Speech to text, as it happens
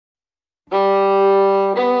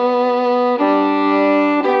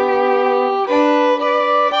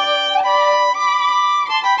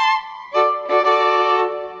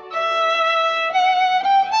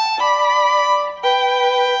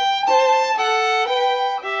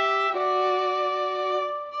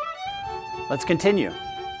Let's continue.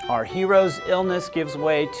 Our hero's illness gives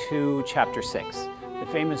way to Chapter 6, the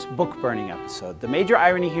famous book burning episode. The major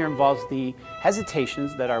irony here involves the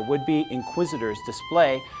hesitations that our would-be inquisitors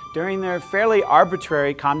display during their fairly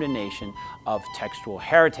arbitrary condemnation of textual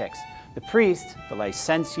heretics. The priest, the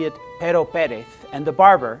licentiate Pero Pérez, and the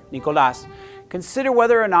barber, Nicolás, consider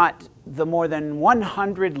whether or not the more than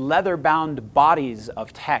 100 leather-bound bodies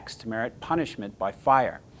of text merit punishment by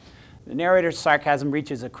fire. The narrator's sarcasm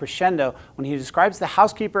reaches a crescendo when he describes the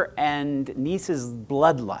housekeeper and niece's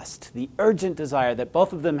bloodlust, the urgent desire that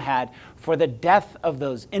both of them had for the death of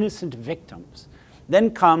those innocent victims. Then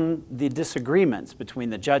come the disagreements between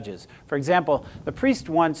the judges. For example, the priest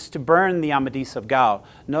wants to burn the Amadís of Gaul,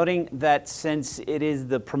 noting that since it is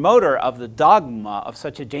the promoter of the dogma of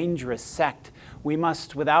such a dangerous sect, we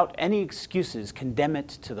must, without any excuses, condemn it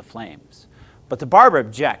to the flames. But the barber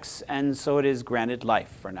objects, and so it is granted life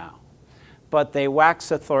for now. But they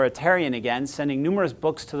wax authoritarian again, sending numerous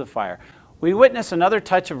books to the fire. We witness another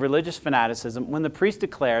touch of religious fanaticism when the priest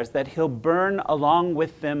declares that he'll burn along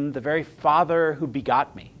with them the very Father who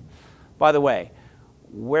begot me. By the way,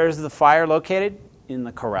 where's the fire located? In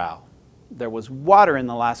the corral. There was water in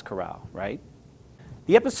the last corral, right?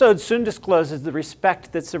 The episode soon discloses the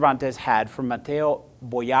respect that Cervantes had for Mateo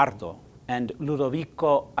Boiardo and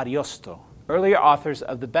Ludovico Ariosto, earlier authors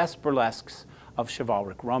of the best burlesques of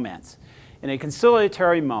chivalric romance. In a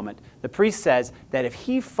conciliatory moment, the priest says that if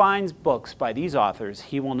he finds books by these authors,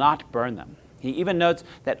 he will not burn them. He even notes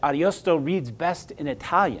that Ariosto reads best in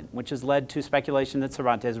Italian, which has led to speculation that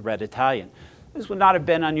Cervantes read Italian. This would not have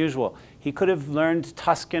been unusual. He could have learned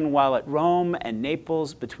Tuscan while at Rome and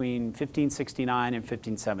Naples between 1569 and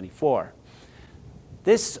 1574.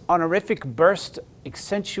 This honorific burst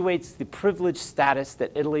accentuates the privileged status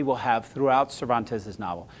that Italy will have throughout Cervantes'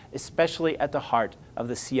 novel, especially at the heart of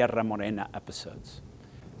the Sierra Morena episodes.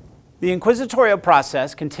 The inquisitorial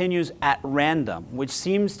process continues at random, which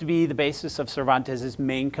seems to be the basis of Cervantes'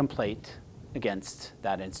 main complaint against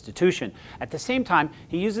that institution. At the same time,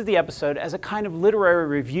 he uses the episode as a kind of literary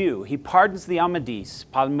review. He pardons the Amadís,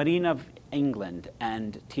 Palmerin of England,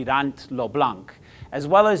 and Tirant lo Blanc, as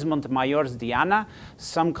well as Montemayor's Diana,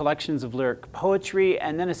 some collections of lyric poetry,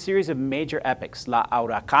 and then a series of major epics, La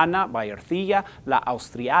Huracana by Ercilla, La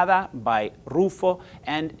Austriada by Rufo,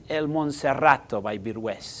 and El Monserrato by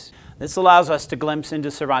Virués. This allows us to glimpse into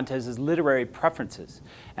Cervantes' literary preferences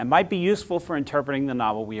and might be useful for interpreting the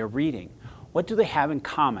novel we are reading. What do they have in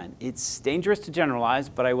common? It's dangerous to generalize,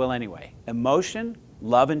 but I will anyway. Emotion,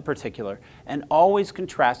 love in particular, and always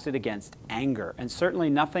contrasted against anger, and certainly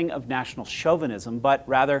nothing of national chauvinism, but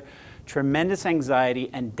rather tremendous anxiety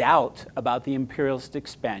and doubt about the imperialist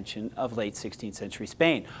expansion of late 16th century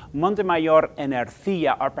Spain. Montemayor and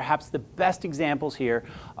Ercilla are perhaps the best examples here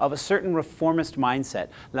of a certain reformist mindset.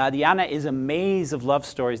 La Diana is a maze of love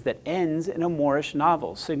stories that ends in a Moorish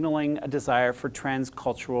novel, signaling a desire for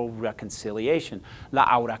transcultural reconciliation. La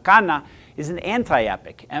Huracana is an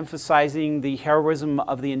anti-epic, emphasizing the heroism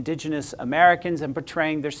of the indigenous Americans and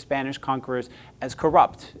portraying their Spanish conquerors as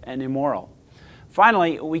corrupt and immoral.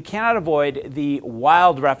 Finally, we cannot avoid the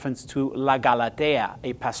wild reference to La Galatea,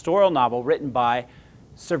 a pastoral novel written by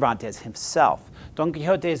Cervantes himself. Don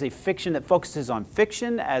Quixote is a fiction that focuses on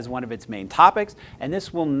fiction as one of its main topics, and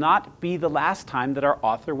this will not be the last time that our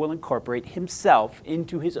author will incorporate himself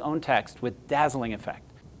into his own text with dazzling effect.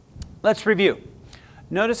 Let's review.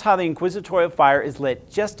 Notice how the inquisitorial fire is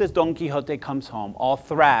lit just as Don Quixote comes home, all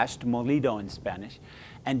thrashed, molido in Spanish,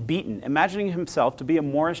 and beaten, imagining himself to be a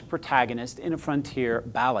Moorish protagonist in a frontier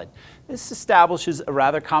ballad. This establishes a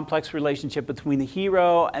rather complex relationship between the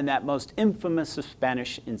hero and that most infamous of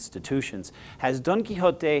Spanish institutions. Has Don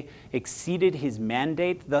Quixote exceeded his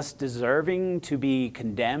mandate, thus deserving to be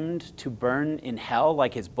condemned to burn in hell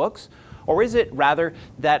like his books? Or is it rather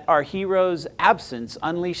that our hero's absence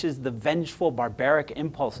unleashes the vengeful, barbaric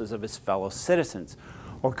impulses of his fellow citizens?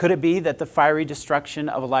 Or could it be that the fiery destruction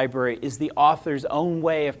of a library is the author's own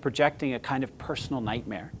way of projecting a kind of personal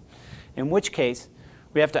nightmare? In which case,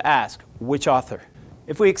 we have to ask, which author?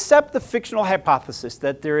 If we accept the fictional hypothesis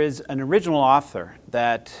that there is an original author,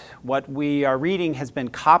 that what we are reading has been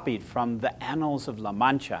copied from the Annals of La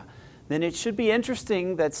Mancha, then it should be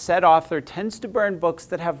interesting that said author tends to burn books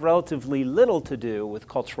that have relatively little to do with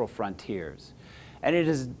cultural frontiers. And it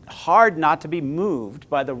is hard not to be moved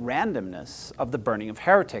by the randomness of the burning of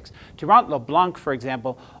heretics. Tirant lo Blanc, for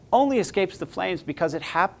example, only escapes the flames because it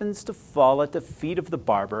happens to fall at the feet of the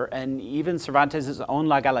barber, and even Cervantes' own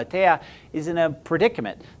La Galatea is in a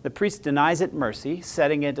predicament. The priest denies it mercy,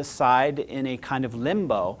 setting it aside in a kind of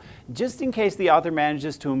limbo, just in case the author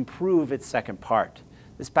manages to improve its second part.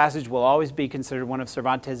 This passage will always be considered one of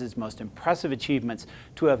Cervantes' most impressive achievements,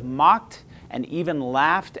 to have mocked and even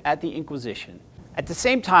laughed at the Inquisition. At the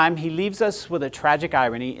same time, he leaves us with a tragic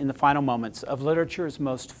irony in the final moments of literature's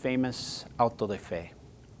most famous auto de fe.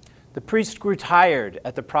 The priest grew tired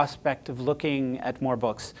at the prospect of looking at more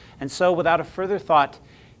books, and so without a further thought,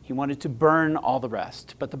 he wanted to burn all the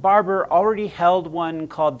rest. But the barber already held one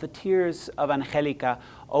called The Tears of Angelica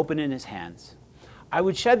open in his hands. I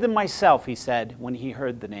would shed them myself, he said when he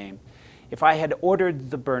heard the name, if I had ordered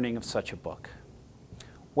the burning of such a book.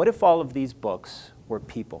 What if all of these books were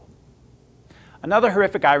people? Another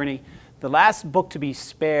horrific irony, the last book to be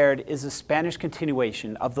spared is a Spanish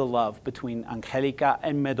continuation of the love between Angelica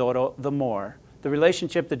and Medoro the Moor, the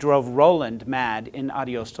relationship that drove Roland mad in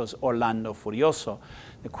Ariosto's Orlando Furioso,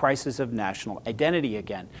 the crisis of national identity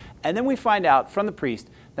again. And then we find out from the priest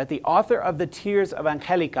that the author of The Tears of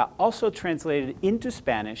Angelica also translated into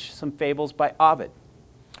Spanish some fables by Ovid.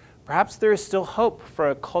 Perhaps there is still hope for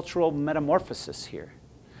a cultural metamorphosis here.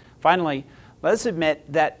 Finally, let us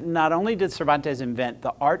admit that not only did Cervantes invent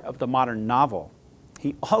the art of the modern novel,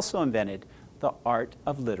 he also invented the art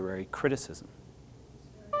of literary criticism.